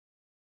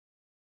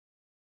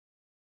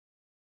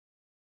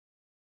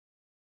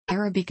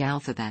Arabic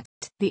alphabet.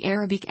 The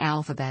Arabic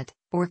alphabet,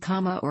 or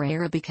comma or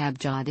Arabic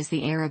abjad, is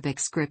the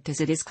Arabic script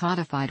as it is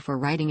codified for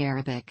writing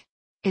Arabic.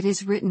 It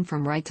is written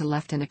from right to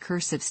left in a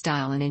cursive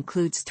style and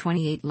includes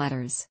 28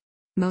 letters.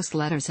 Most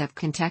letters have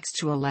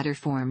contextual letter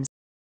forms.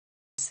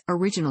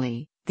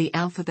 Originally, the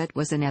alphabet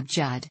was an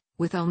abjad,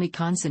 with only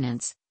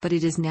consonants, but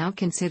it is now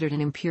considered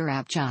an impure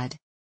abjad.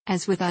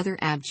 As with other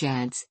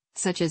abjads,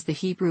 such as the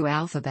Hebrew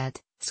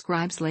alphabet,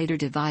 scribes later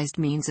devised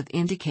means of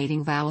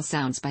indicating vowel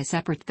sounds by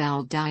separate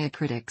vowel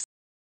diacritics.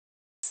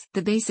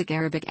 The basic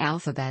Arabic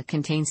alphabet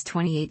contains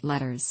 28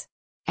 letters.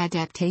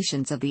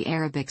 Adaptations of the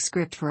Arabic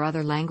script for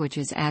other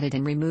languages added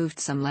and removed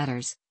some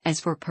letters, as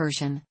for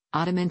Persian,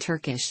 Ottoman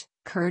Turkish,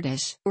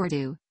 Kurdish,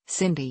 Urdu,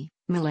 Sindhi,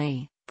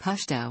 Malay,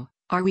 Pashto,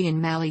 Arwi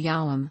and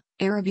Malayalam,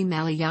 Arabi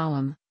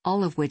Malayalam,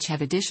 all of which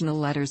have additional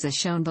letters as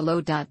shown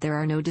below. There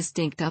are no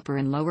distinct upper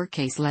and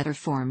lowercase letter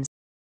forms.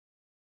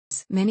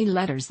 Many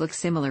letters look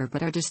similar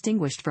but are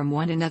distinguished from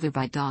one another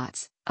by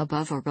dots,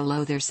 above or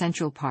below their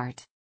central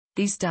part.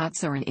 These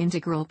dots are an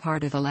integral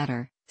part of a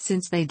letter,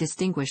 since they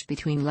distinguish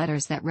between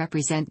letters that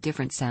represent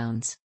different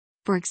sounds.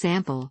 For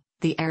example,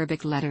 the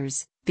Arabic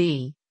letters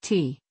B,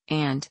 T,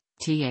 and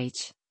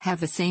TH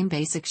have the same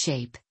basic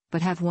shape,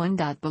 but have one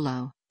dot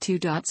below, two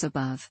dots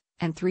above,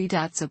 and three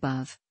dots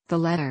above. The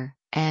letter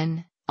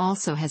N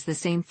also has the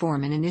same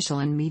form in initial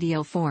and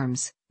medial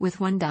forms,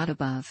 with one dot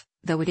above,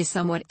 though it is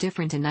somewhat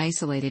different and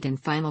isolated in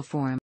final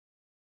form.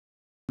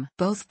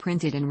 Both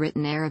printed and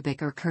written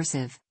Arabic are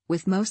cursive,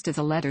 with most of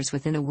the letters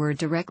within a word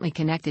directly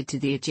connected to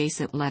the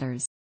adjacent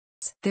letters.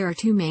 There are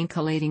two main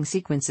collating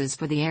sequences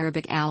for the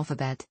Arabic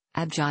alphabet,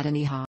 abjad and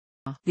iha.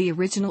 The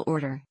original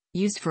order,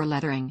 used for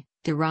lettering,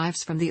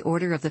 derives from the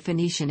order of the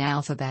Phoenician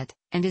alphabet,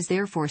 and is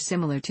therefore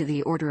similar to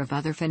the order of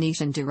other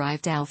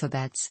Phoenician-derived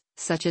alphabets,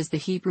 such as the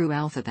Hebrew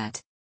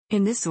alphabet.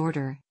 In this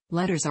order,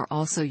 letters are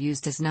also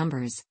used as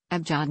numbers,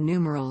 abjad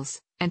numerals,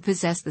 and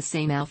possess the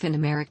same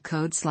alphanumeric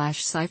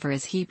code/cipher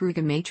as Hebrew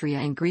gematria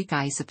and Greek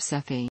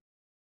isopsephy.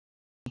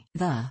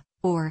 The,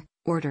 or,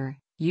 order,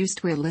 used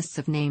where lists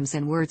of names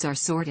and words are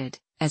sorted,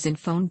 as in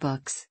phone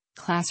books,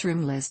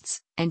 classroom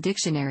lists, and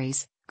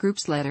dictionaries,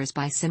 groups letters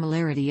by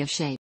similarity of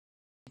shape.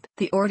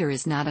 The order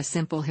is not a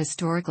simple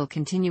historical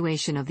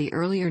continuation of the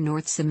earlier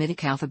North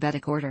Semitic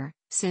alphabetic order,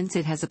 since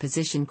it has a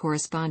position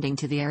corresponding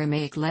to the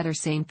Aramaic letter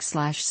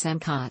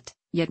Samkh/Semkhat,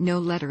 yet no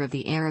letter of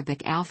the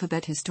Arabic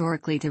alphabet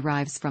historically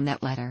derives from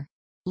that letter.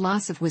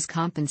 Loss of was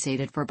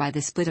compensated for by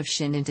the split of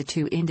shin into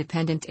two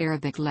independent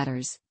Arabic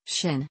letters,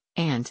 shin,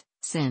 and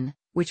sin,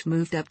 which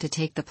moved up to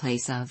take the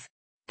place of.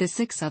 The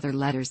 6 other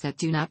letters that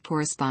do not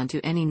correspond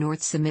to any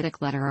North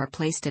Semitic letter are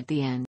placed at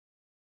the end.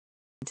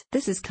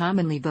 This is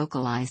commonly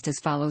vocalized as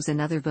follows.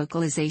 Another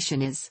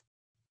vocalization is.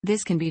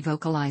 This can be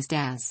vocalized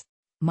as.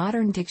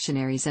 Modern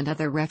dictionaries and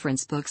other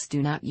reference books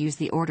do not use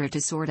the order to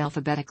sort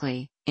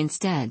alphabetically.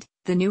 Instead,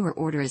 the newer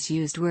order is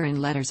used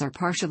wherein letters are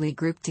partially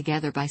grouped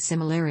together by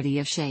similarity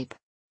of shape.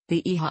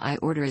 The Ihai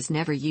order is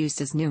never used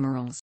as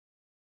numerals.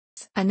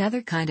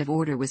 Another kind of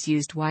order was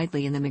used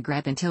widely in the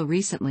Maghreb until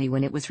recently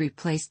when it was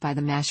replaced by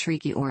the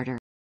Mashriqi order.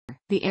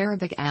 The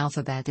Arabic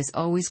alphabet is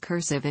always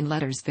cursive and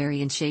letters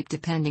vary in shape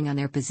depending on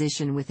their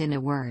position within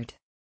a word.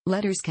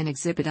 Letters can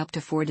exhibit up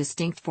to 4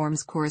 distinct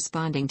forms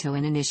corresponding to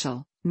an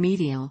initial,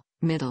 medial,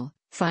 middle,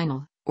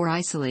 final, or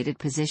isolated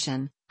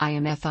position,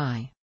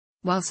 IMFI.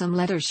 While some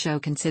letters show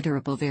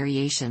considerable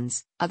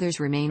variations, others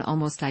remain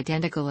almost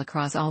identical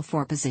across all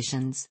 4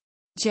 positions.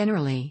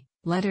 Generally,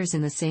 letters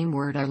in the same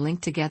word are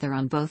linked together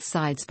on both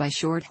sides by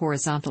short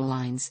horizontal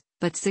lines,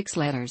 but 6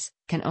 letters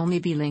can only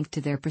be linked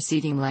to their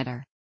preceding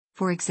letter.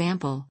 For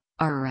example,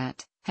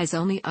 Ararat has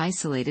only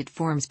isolated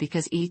forms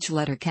because each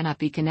letter cannot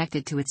be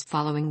connected to its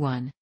following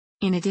one.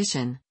 In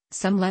addition,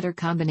 some letter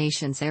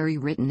combinations are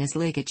rewritten as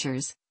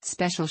ligatures,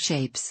 special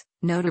shapes,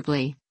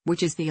 notably,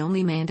 which is the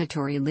only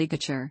mandatory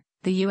ligature,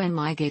 the UN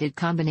ligated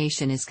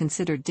combination is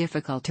considered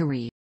difficult to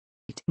read.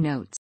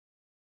 Notes.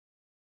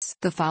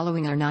 The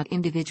following are not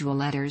individual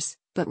letters,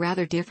 but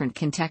rather different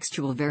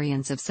contextual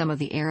variants of some of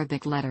the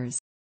Arabic letters.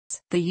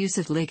 The use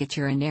of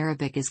ligature in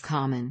Arabic is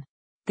common.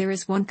 There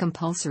is one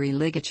compulsory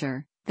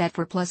ligature, that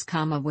for plus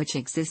comma, which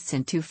exists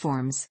in 2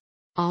 forms.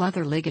 All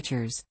other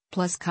ligatures,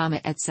 plus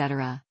comma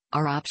etc.,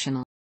 are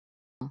optional.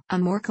 A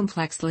more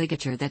complex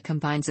ligature that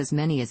combines as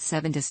many as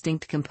 7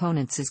 distinct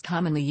components is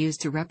commonly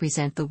used to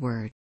represent the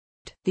word.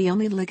 The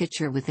only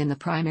ligature within the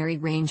primary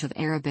range of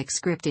Arabic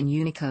script in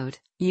Unicode,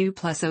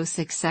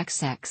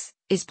 U+06XX,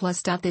 is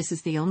plus. This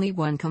is the only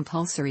one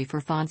compulsory for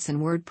fonts and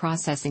word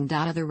processing.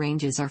 Other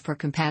ranges are for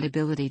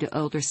compatibility to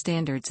older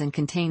standards and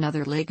contain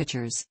other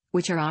ligatures,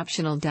 which are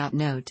optional.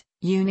 Note,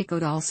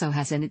 Unicode also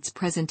has in its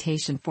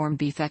presentation form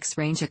BFX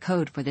range a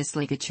code for this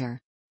ligature.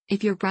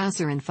 If your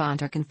browser and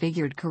font are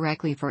configured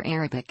correctly for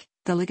Arabic,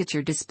 the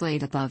ligature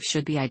displayed above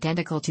should be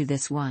identical to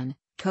this one.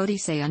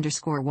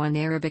 Codice_1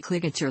 Arabic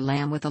ligature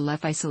lam with a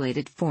left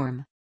isolated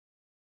form.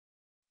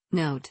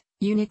 Note,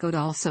 Unicode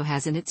also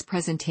has in its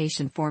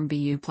presentation form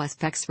BU plus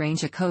FX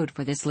range a code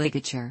for this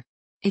ligature.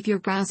 If your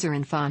browser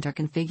and font are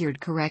configured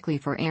correctly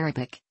for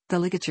Arabic, the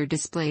ligature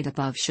displayed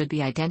above should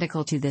be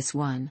identical to this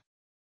one.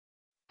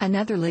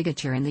 Another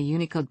ligature in the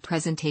Unicode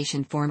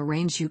presentation form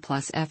arrange U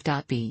plus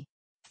F.B.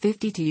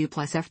 50 to U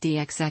plus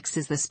FDXX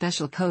is the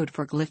special code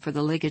for glyph for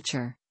the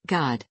ligature,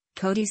 God,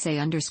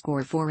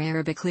 codice_4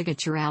 Arabic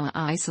ligature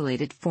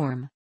isolated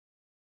form.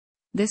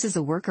 This is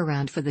a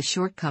workaround for the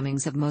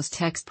shortcomings of most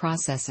text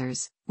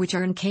processors, which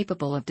are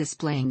incapable of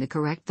displaying the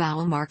correct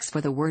vowel marks for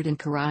the word in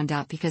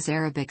Quran. Because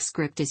Arabic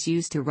script is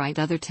used to write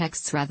other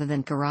texts rather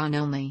than Quran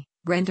only,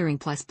 rendering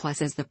 ++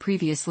 as the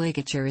previous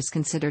ligature is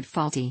considered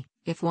faulty.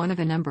 If one of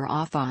a number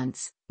of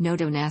fonts,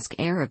 Nodonask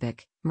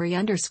Arabic,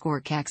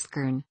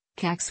 Mri_Caxkern,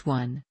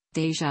 Cax1,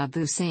 Deja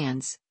Vu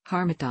Sans,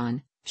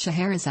 Harmattan,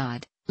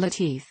 Scheherazade,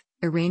 Latif,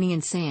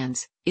 Iranian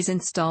Sans, is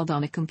installed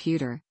on a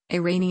computer,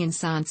 Iranian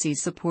Sans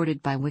is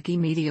supported by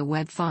Wikimedia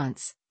web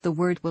fonts, the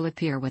word will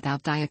appear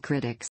without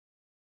diacritics.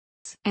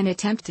 An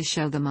attempt to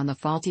show them on the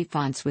faulty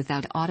fonts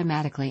without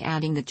automatically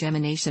adding the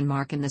gemination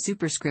mark in the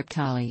superscript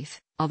alif,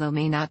 although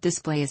may not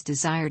display as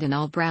desired in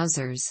all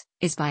browsers,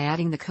 is by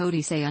adding the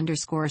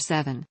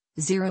codice_7,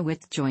 0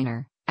 width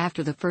joiner,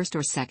 after the first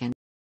or second.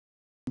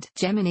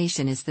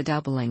 Gemination is the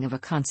doubling of a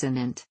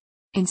consonant.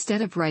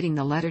 Instead of writing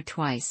the letter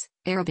twice,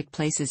 Arabic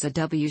places a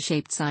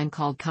W-shaped sign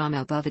called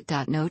comma above it.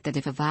 Note that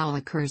if a vowel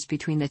occurs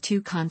between the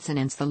two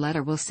consonants, the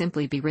letter will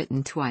simply be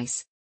written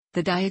twice.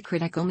 The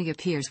diacritic only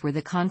appears where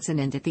the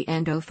consonant at the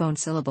endophone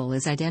syllable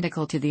is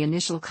identical to the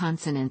initial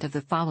consonant of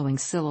the following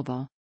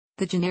syllable.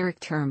 The generic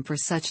term for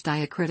such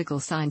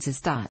diacritical signs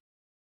is dot.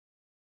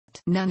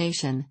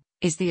 Nunation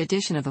is the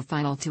addition of a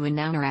final to a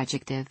noun or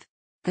adjective.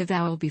 The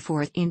vowel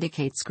before it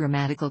indicates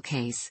grammatical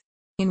case.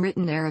 In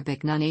written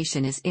Arabic,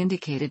 nunation is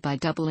indicated by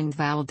doubling the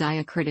vowel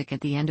diacritic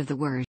at the end of the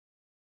word.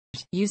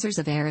 Users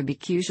of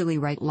Arabic usually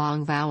write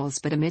long vowels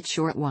but omit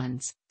short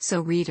ones, so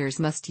readers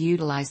must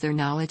utilize their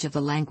knowledge of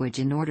the language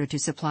in order to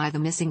supply the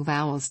missing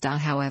vowels.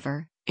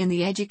 However, in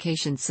the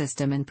education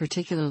system and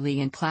particularly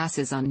in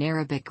classes on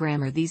Arabic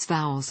grammar, these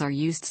vowels are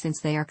used since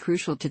they are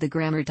crucial to the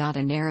grammar.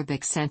 An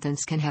Arabic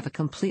sentence can have a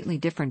completely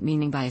different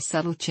meaning by a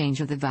subtle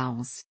change of the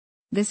vowels.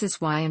 This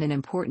is why in an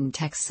important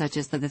text such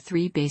as the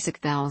three basic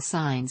vowel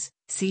signs,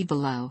 see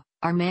below,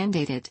 are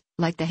mandated,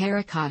 like the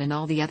harakat and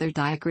all the other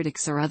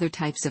diacritics or other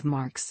types of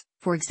marks,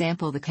 for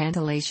example the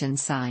cantillation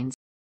signs.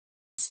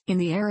 In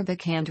the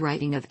Arabic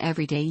handwriting of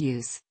everyday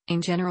use,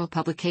 in general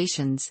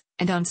publications,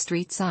 and on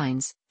street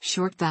signs,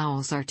 short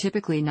vowels are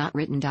typically not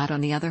written.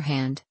 On the other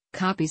hand,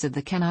 copies of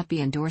the cannot be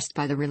endorsed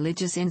by the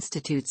religious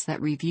institutes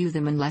that review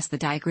them unless the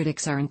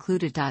diacritics are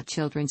included.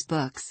 Children's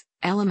books,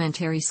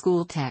 elementary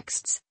school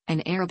texts,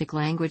 and Arabic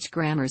language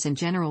grammars in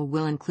general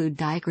will include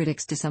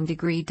diacritics to some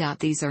degree.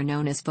 These are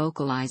known as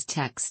vocalized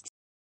texts.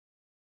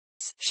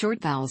 Short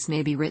vowels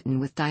may be written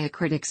with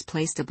diacritics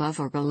placed above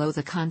or below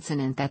the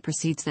consonant that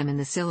precedes them in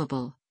the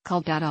syllable,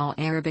 called all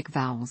Arabic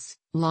vowels,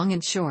 long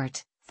and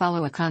short,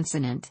 follow a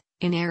consonant.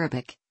 In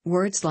Arabic,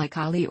 words like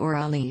ali or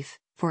alif,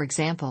 for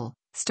example,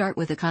 start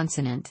with a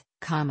consonant,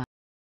 comma.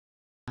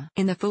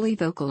 In the fully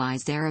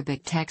vocalized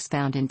Arabic text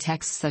found in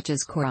texts such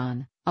as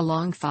Quran, a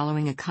long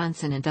following a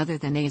consonant other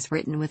than a is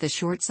written with a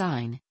short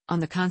sign, on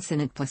the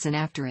consonant plus an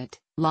after it.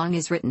 Long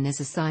is written as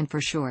a sign for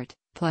short,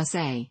 plus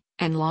a,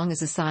 and long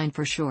as a sign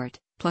for short,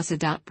 plus a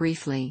dot.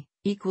 Briefly,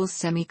 equals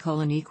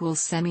semicolon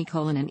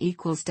and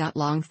equals dot.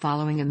 Long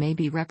following a may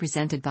be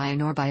represented by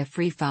an or by a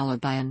free followed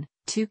by an.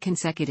 Two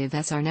consecutive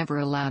s are never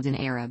allowed in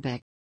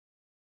Arabic.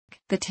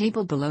 The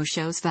table below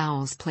shows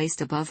vowels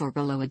placed above or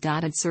below a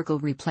dotted circle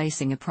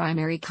replacing a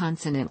primary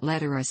consonant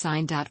letter or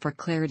sign. For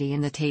clarity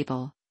in the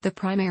table, the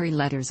primary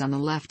letters on the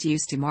left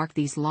used to mark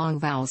these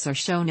long vowels are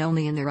shown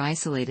only in their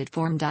isolated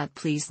form.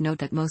 Please note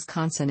that most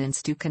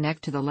consonants do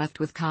connect to the left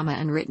with comma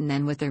and written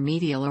n with their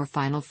medial or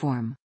final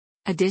form.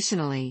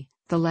 Additionally,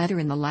 the letter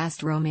in the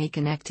last row may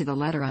connect to the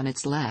letter on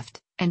its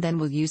left, and then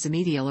will use a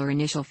medial or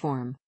initial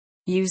form.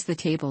 Use the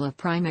table of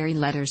primary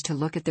letters to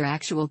look at their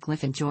actual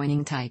glyph and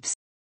joining types.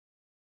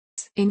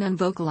 In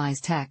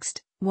unvocalized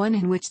text, one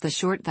in which the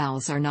short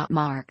vowels are not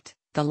marked,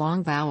 the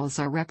long vowels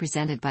are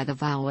represented by the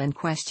vowel in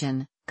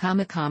question,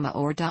 comma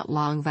or dot.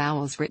 Long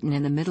vowels written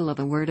in the middle of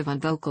a word of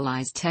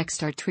unvocalized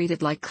text are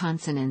treated like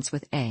consonants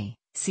with a,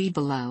 see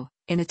below,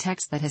 in a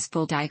text that has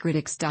full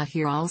diacritics.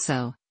 Here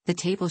also, the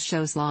table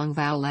shows long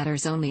vowel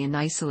letters only in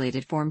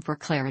isolated form for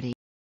clarity.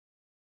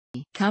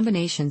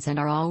 Combinations and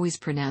are always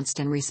pronounced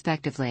and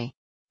respectively.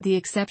 The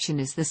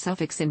exception is the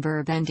suffix in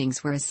verb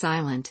endings where is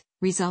silent,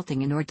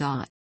 resulting in or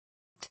dot.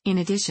 In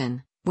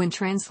addition, when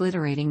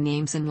transliterating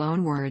names and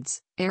loan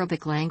words,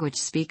 Arabic language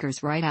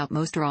speakers write out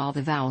most or all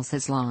the vowels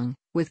as long,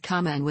 with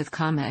comma and with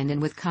comma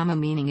and with comma,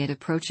 meaning it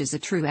approaches a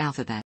true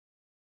alphabet.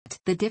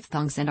 The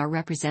diphthongs and are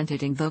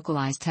represented in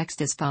vocalized text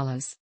as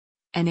follows.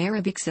 An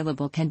Arabic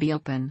syllable can be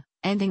open,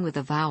 ending with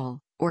a vowel,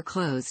 or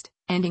closed,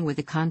 ending with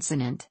a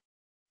consonant.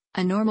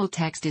 A normal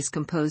text is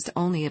composed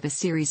only of a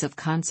series of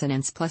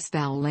consonants plus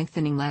vowel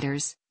lengthening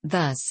letters.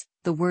 Thus,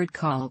 the word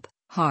qalb,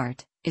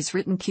 heart, is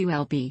written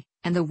qlb,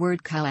 and the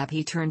word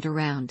qalb turned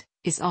around,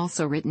 is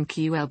also written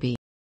qlb.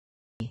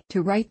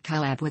 To write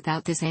qalb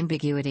without this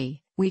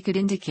ambiguity, we could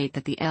indicate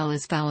that the L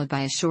is followed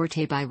by a short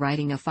A by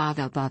writing a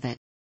fatha above it.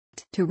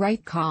 To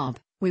write qalb,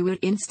 We would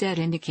instead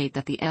indicate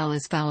that the L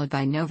is followed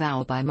by no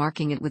vowel by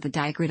marking it with a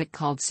diacritic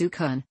called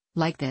sukun,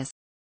 like this.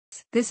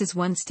 This is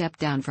one step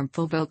down from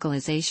full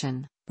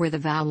vocalization, where the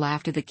vowel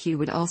after the Q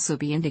would also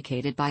be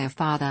indicated by a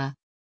fatha.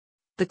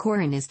 The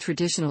Quran is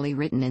traditionally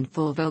written in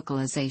full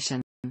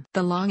vocalization.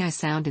 The long I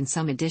sound in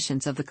some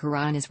editions of the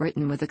Quran is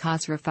written with a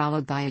kasra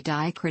followed by a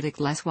diacritic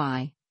less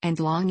y, and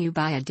long U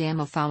by a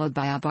dhamma followed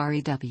by a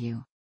bari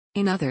w.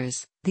 In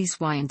others, these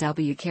y and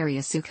w carry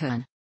a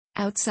sukun.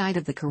 Outside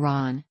of the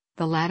Quran,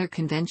 the latter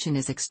convention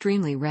is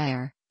extremely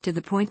rare, to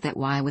the point that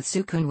y with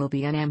sukun will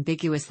be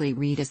unambiguously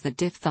read as the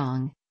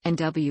diphthong, and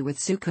w with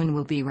sukun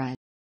will be read.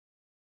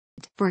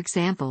 For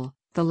example,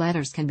 the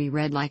letters can be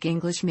read like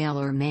English male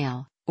or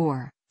male,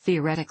 or,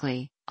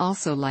 theoretically,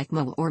 also like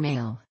mole or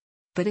male.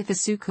 But if a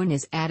sukun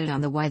is added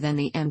on the y, then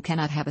the m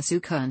cannot have a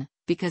sukun,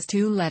 because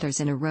two letters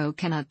in a row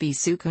cannot be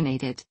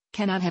sukunated,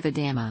 cannot have a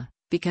dhamma,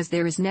 because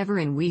there is never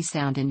an we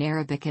sound in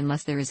Arabic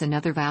unless there is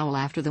another vowel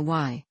after the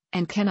y,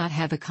 and cannot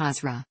have a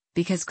kasra,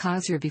 because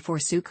kasra before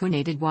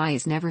sukunated y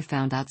is never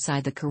found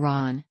outside the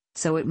Quran,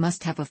 so it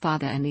must have a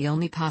fatha, and the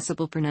only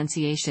possible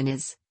pronunciation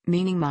is,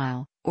 meaning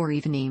mile, or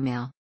even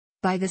email.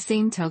 By the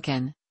same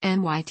token,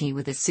 myt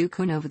with a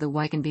sukun over the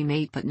y can be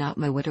mate but not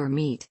mawat or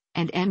meat,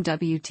 and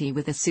mwt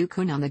with a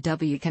sukun on the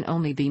w can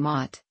only be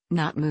mot,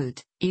 not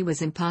moot. E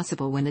was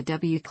impossible when the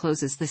w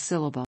closes the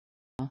syllable.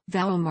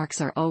 Vowel marks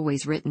are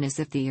always written as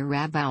if the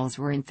Arab vowels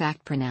were in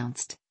fact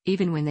pronounced,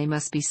 even when they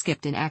must be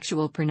skipped in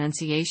actual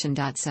pronunciation.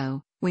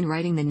 So, when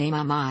writing the name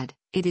Ahmad,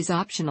 it is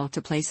optional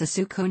to place a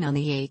sukun on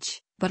the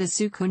h, but a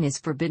sukun is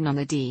forbidden on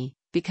the d,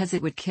 because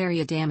it would carry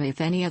a dhamma if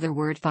any other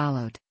word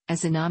followed,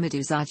 as in Ahmadu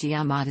Zaji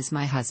Ahmad is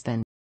my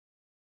husband.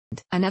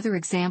 Another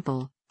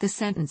example, the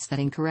sentence that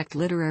in correct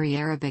literary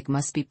Arabic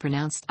must be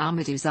pronounced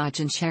Ahmadu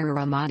Zajan Sharer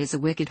Ahmad is a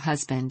wicked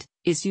husband,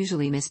 is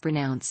usually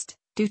mispronounced,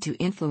 due to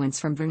influence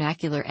from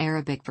vernacular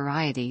Arabic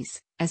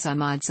varieties, as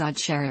Ahmad Zaj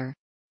Sharer.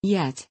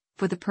 Yet,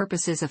 for the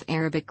purposes of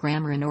Arabic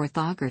grammar and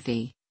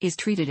orthography, is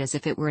treated as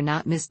if it were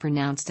not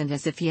mispronounced and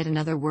as if yet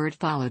another word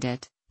followed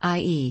it,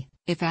 i.e.,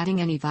 if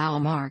adding any vowel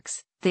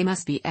marks, they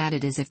must be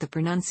added as if the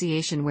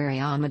pronunciation were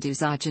Ahmadu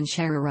Zajan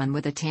Sharer run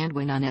with a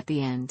tanwin on at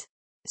the end.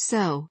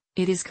 So,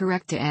 it is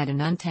correct to add an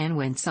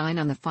untanwin sign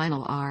on the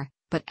final r,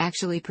 but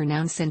actually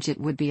pronouncing it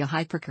would be a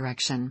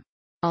hypercorrection.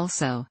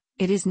 Also,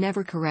 it is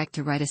never correct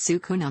to write a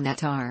sukun on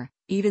that r,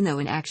 even though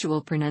in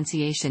actual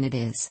pronunciation it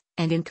is,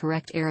 and in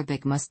correct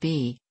Arabic must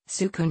be,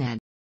 sukuned.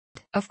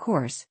 Of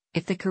course,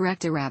 if the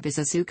correct Arab is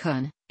a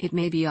sukun, it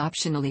may be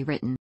optionally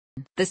written.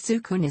 The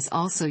sukun is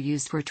also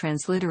used for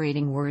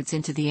transliterating words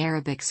into the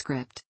Arabic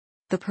script.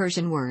 The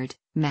Persian word,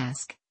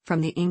 mask,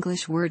 from the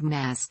English word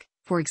mask,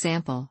 for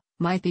example,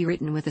 might be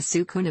written with a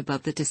sukun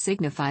above the to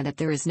signify that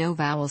there is no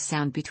vowel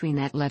sound between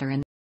that letter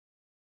and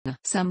the.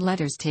 Some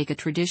letters take a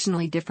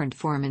traditionally different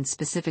form in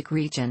specific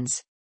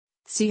regions.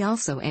 See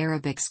also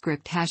Arabic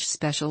script #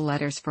 special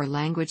letters for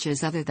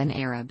languages other than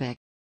Arabic.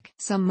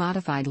 Some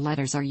modified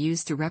letters are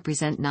used to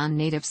represent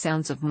non-native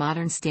sounds of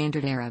modern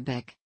Standard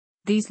Arabic.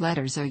 These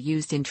letters are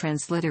used in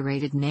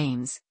transliterated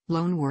names,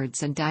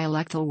 loanwords and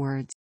dialectal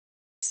words.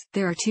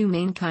 There are two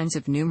main kinds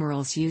of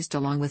numerals used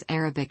along with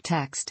Arabic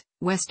text,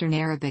 Western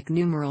Arabic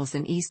numerals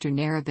and Eastern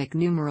Arabic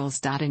numerals.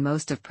 In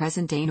most of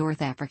present-day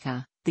North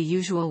Africa, the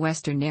usual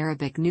Western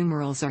Arabic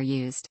numerals are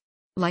used.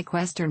 Like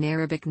Western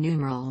Arabic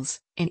numerals,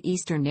 in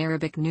Eastern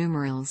Arabic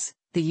numerals,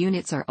 the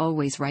units are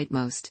always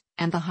rightmost,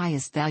 and the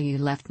highest value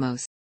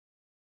leftmost.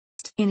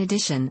 In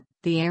addition,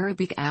 the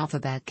Arabic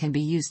alphabet can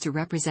be used to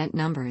represent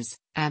numbers,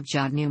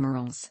 abjad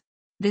numerals.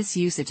 This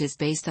usage is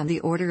based on the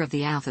order of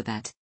the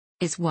alphabet.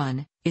 Is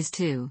 1, is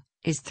 2,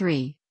 is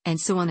 3, and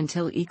so on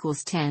until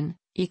equals 10,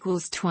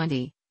 equals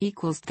 20,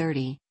 equals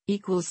 30,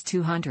 equals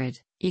 200,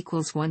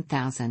 equals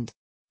 1000.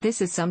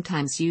 This is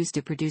sometimes used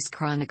to produce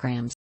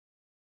chronograms.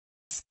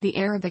 The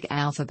Arabic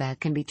alphabet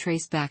can be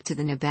traced back to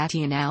the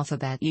Nabatean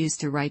alphabet used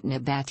to write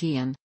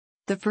Nabatean.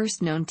 The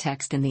first known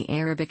text in the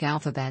Arabic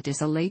alphabet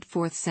is a late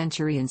 4th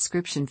century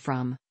inscription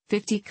from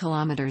 50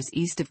 kilometers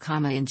east of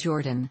Qama in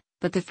Jordan,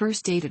 but the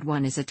first dated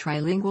one is a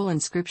trilingual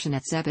inscription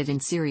at Zebed in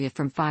Syria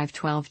from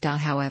 512.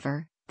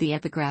 However, the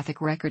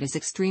epigraphic record is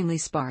extremely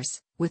sparse,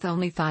 with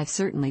only 5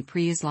 certainly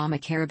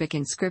pre-Islamic Arabic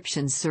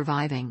inscriptions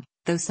surviving,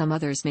 though some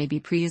others may be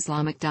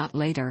pre-Islamic.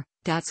 Later,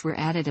 dots were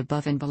added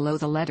above and below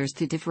the letters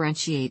to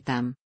differentiate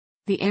them.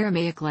 The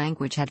Aramaic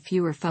language had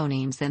fewer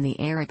phonemes than the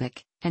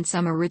Arabic, and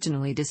some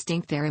originally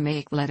distinct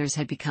Aramaic letters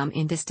had become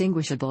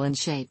indistinguishable in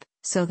shape,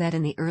 so that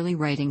in the early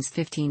writings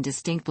 15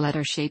 distinct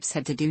letter shapes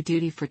had to do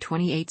duty for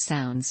 28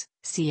 sounds,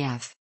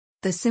 cf.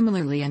 The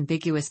similarly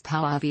ambiguous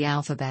Pahlavi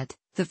alphabet.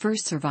 The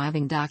first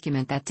surviving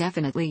document that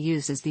definitely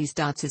uses these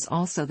dots is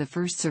also the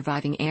first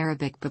surviving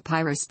Arabic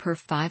papyrus Perf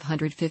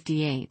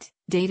 558,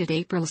 dated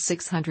April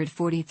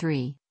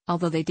 643,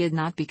 although they did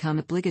not become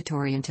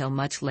obligatory until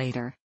much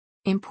later.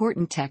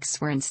 Important texts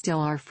were and still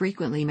are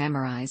frequently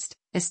memorized,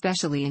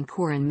 especially in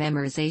Quran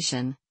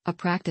memorization, a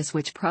practice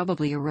which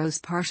probably arose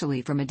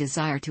partially from a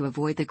desire to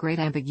avoid the great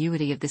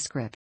ambiguity of the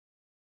script.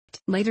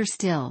 Later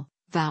still,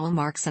 vowel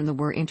marks on the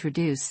were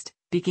introduced,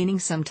 beginning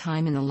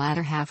sometime in the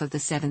latter half of the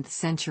 7th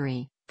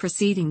century,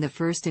 preceding the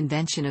first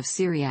invention of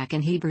Syriac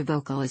and Hebrew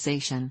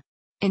vocalization.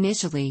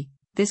 Initially,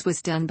 this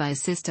was done by a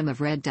system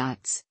of red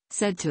dots,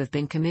 said to have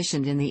been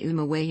commissioned in the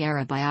Umayyad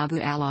era by Abu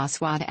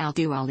al-Aswad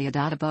al-Duali. A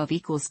dot above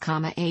equals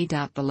comma, a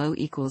dot below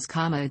equals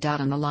comma, a dot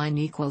on the line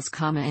equals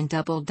comma, and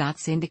double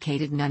dots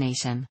indicated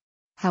nunation.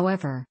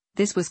 However,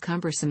 this was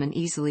cumbersome and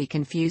easily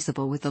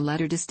confusable with the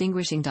letter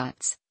distinguishing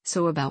dots,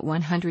 so about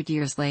 100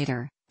 years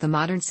later, the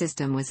modern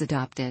system was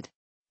adopted.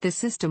 The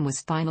system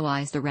was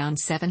finalized around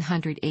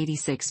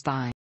 786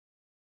 by.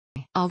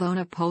 Although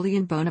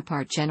Napoleon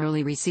Bonaparte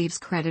generally receives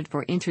credit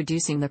for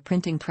introducing the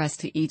printing press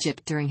to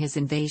Egypt during his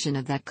invasion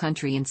of that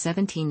country in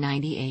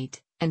 1798,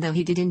 and though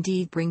he did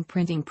indeed bring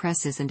printing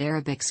presses and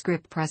Arabic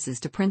script presses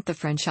to print the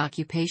French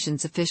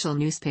occupation's official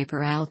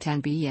newspaper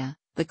Al-Tanbiya,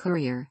 the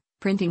Courier,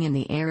 printing in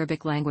the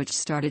Arabic language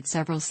started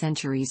several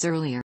centuries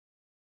earlier.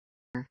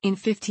 In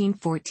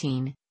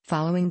 1514,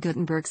 following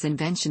Gutenberg's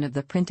invention of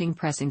the printing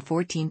press in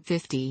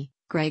 1450,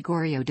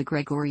 Gregorio de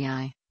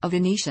Gregorii, a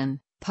Venetian,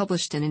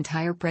 published an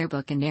entire prayer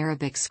book in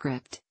Arabic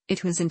script.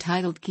 It was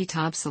entitled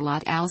Kitab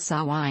Salat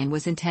al-Sawi and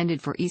was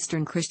intended for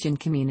Eastern Christian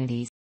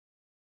communities.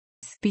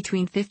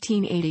 Between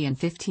 1580 and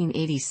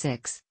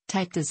 1586,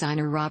 type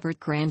designer Robert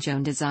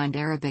Grandjean designed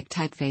Arabic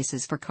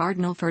typefaces for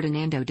Cardinal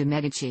Ferdinando de'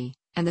 Medici,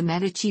 and the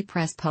Medici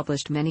press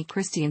published many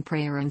Christian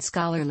prayer and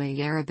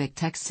scholarly Arabic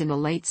texts in the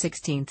late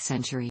 16th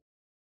century.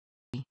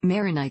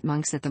 Maronite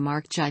monks at the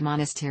Markji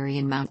Monastery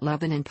in Mount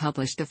Lebanon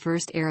published the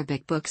first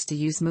Arabic books to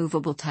use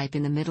movable type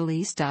in the Middle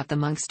East. The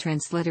monks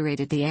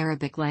transliterated the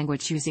Arabic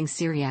language using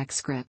Syriac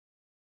script.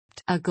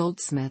 A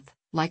goldsmith,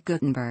 like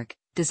Gutenberg,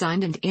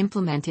 designed and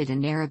implemented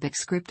an Arabic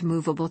script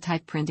movable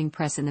type printing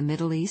press in the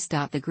Middle East.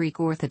 The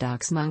Greek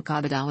Orthodox monk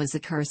Abd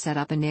al-Zakir set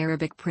up an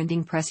Arabic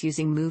printing press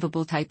using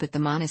movable type at the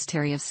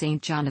monastery of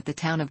St. John at the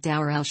town of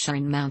Dawr el-Shar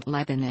in Mount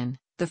Lebanon,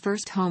 the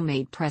first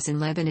homemade press in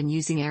Lebanon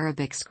using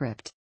Arabic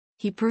script.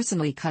 He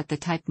personally cut the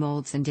type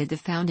molds and did the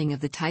founding of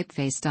the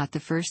typeface.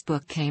 The first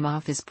book came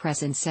off his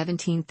press in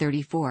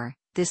 1734,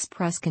 this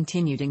press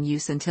continued in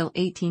use until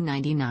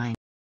 1899.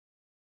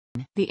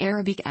 The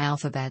Arabic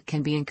alphabet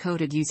can be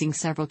encoded using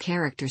several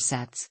character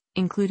sets,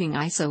 including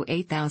ISO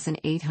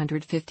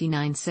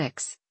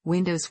 8859-6,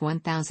 Windows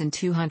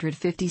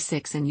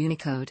 1256 and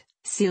Unicode.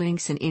 See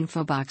links in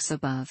info box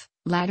above,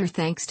 latter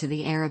thanks to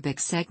the Arabic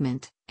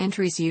segment,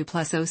 entries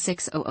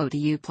U+0600 to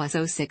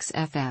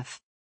U+06FF.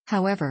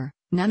 However,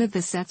 none of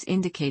the sets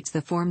indicates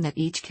the form that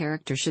each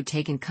character should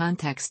take in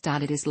context.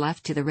 It is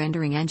left to the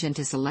rendering engine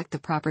to select the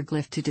proper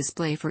glyph to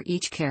display for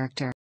each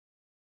character.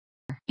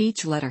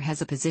 Each letter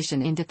has a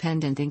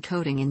position-independent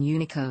encoding in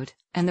Unicode,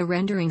 and the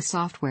rendering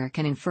software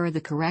can infer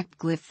the correct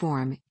glyph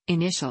form,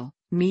 initial,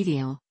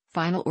 medial,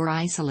 final or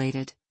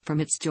isolated, from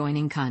its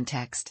joining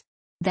context.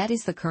 That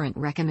is the current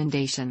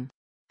recommendation.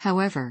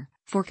 However,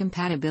 for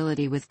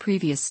compatibility with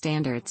previous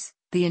standards,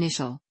 the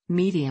initial,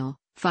 medial,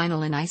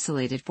 final and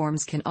isolated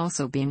forms can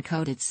also be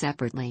encoded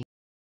separately.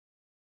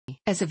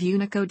 As of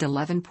Unicode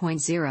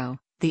 11.0,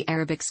 the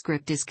Arabic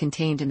script is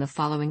contained in the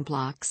following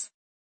blocks.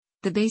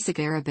 The basic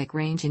Arabic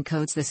range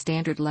encodes the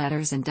standard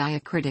letters and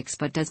diacritics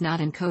but does not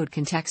encode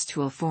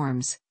contextual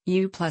forms,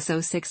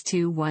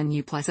 U+0621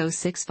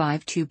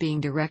 U+0652 being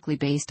directly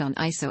based on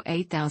ISO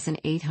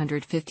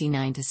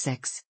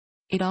 8859-6.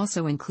 It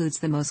also includes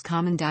the most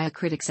common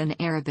diacritics and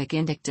Arabic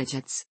indic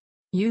digits.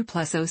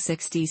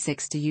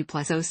 U+06D6 to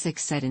U+06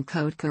 set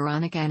encode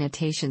Quranic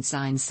annotation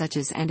signs such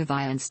as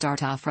Endavaya and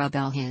Start off Rub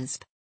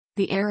el-Hizb.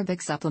 The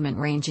Arabic supplement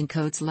range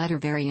encodes letter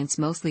variants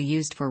mostly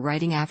used for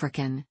writing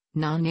African,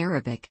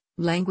 non-Arabic,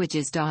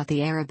 languages.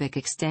 The Arabic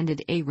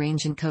extended A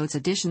range encodes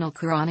additional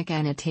Quranic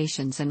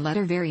annotations and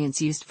letter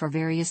variants used for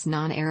various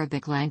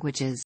non-Arabic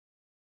languages.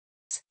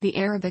 The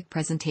Arabic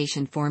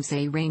presentation forms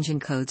A range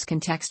encodes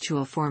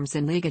contextual forms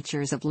and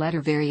ligatures of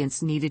letter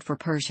variants needed for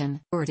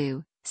Persian,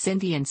 Urdu,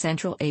 Sindhi and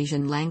Central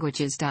Asian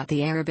languages.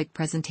 The Arabic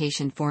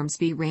presentation forms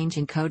B range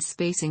encodes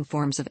spacing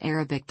forms of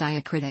Arabic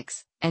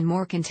diacritics, and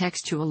more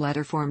contextual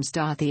letter forms.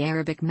 The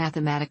Arabic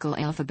mathematical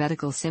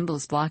alphabetical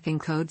symbols block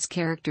encodes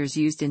characters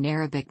used in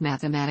Arabic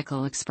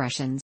mathematical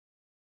expressions.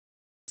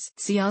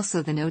 See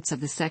also the notes of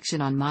the section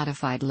on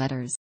modified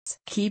letters.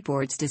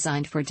 Keyboards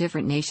designed for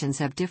different nations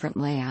have different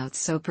layouts,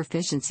 so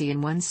proficiency in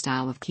one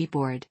style of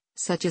keyboard,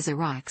 such as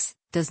Iraq's,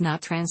 does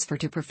not transfer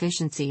to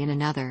proficiency in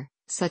another,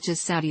 such as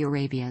Saudi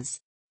Arabia's.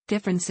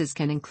 Differences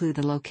can include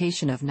the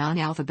location of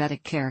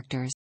non-alphabetic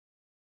characters.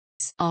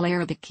 All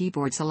Arabic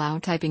keyboards allow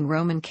typing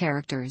Roman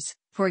characters,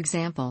 for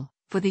example,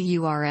 for the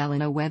URL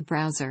in a web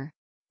browser.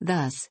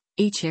 Thus,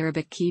 each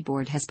Arabic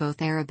keyboard has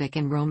both Arabic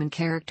and Roman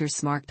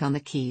characters marked on the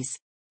keys.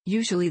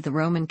 Usually the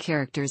Roman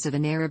characters of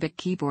an Arabic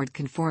keyboard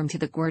conform to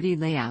the QWERTY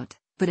layout,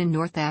 but in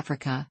North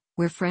Africa,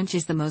 where French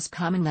is the most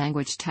common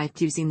language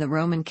typed using the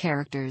Roman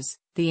characters,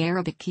 the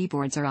Arabic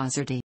keyboards are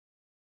Azerty.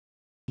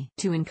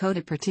 To encode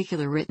a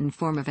particular written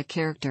form of a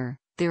character,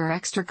 there are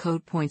extra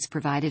code points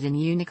provided in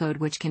Unicode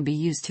which can be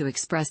used to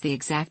express the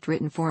exact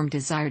written form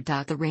desired.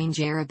 The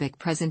range Arabic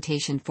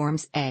presentation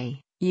forms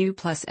A, U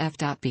plus F.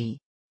 B.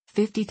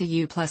 50 to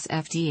U plus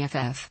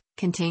FDFF,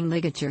 contain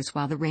ligatures,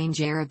 while the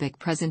range Arabic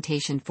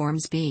presentation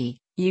forms B,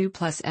 U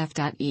plus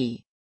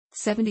F.E.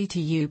 70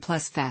 to U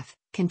plus F,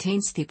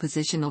 contains the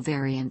positional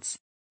variants.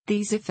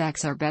 These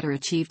effects are better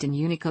achieved in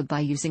Unicode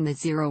by using the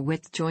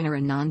zero-width joiner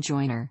and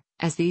non-joiner,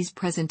 as these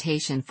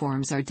presentation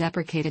forms are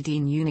deprecated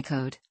in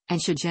Unicode,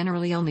 and should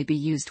generally only be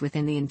used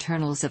within the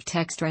internals of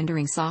text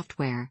rendering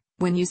software,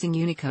 when using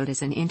Unicode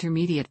as an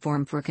intermediate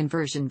form for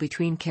conversion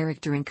between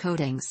character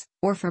encodings,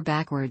 or for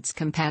backwards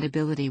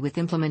compatibility with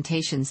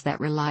implementations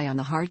that rely on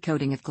the hard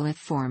coding of glyph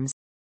forms.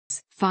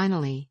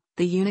 Finally,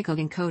 the Unicode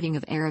encoding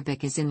of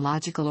Arabic is in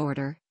logical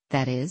order,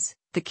 that is,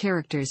 the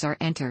characters are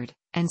entered,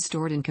 and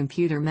stored in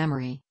computer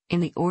memory, in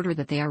the order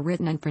that they are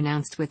written and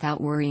pronounced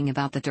without worrying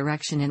about the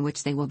direction in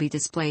which they will be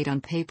displayed on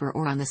paper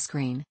or on the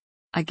screen.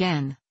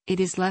 Again, it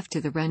is left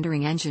to the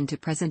rendering engine to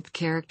present the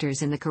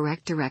characters in the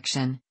correct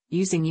direction,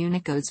 using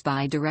Unicode's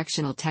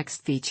bidirectional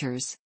text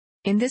features.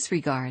 In this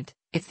regard,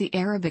 if the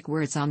Arabic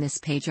words on this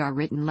page are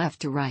written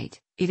left to right,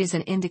 it is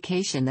an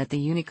indication that the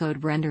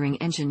Unicode rendering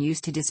engine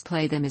used to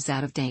display them is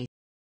out of date.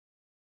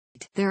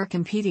 There are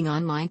competing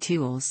online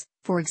tools,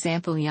 for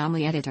example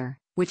Yamli Editor,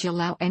 which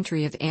allow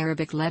entry of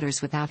Arabic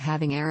letters without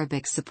having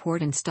Arabic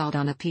support installed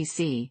on a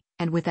PC,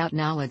 and without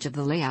knowledge of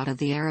the layout of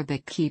the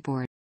Arabic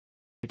keyboard.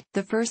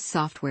 The first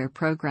software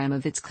program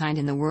of its kind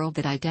in the world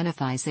that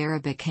identifies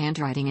Arabic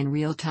handwriting in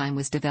real time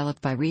was developed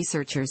by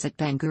researchers at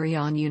Ben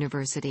Gurion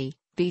University,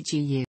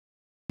 BGU.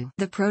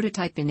 The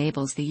prototype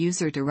enables the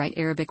user to write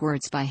Arabic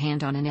words by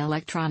hand on an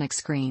electronic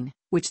screen,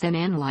 which then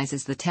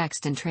analyzes the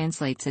text and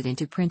translates it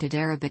into printed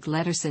Arabic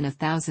letters in a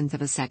thousandth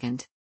of a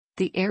second.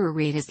 The error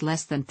rate is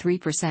less than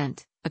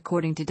 3%,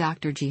 according to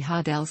Dr.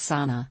 Jihad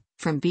El-Sana,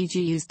 from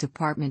BGU's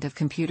Department of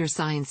Computer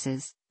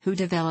Sciences, who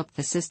developed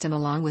the system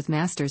along with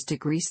master's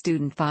degree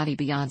student Fadi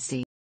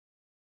Biadsi.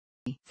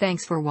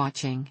 Thanks for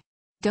watching.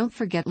 Don't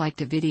forget like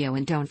the video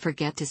and don't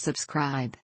forget to subscribe.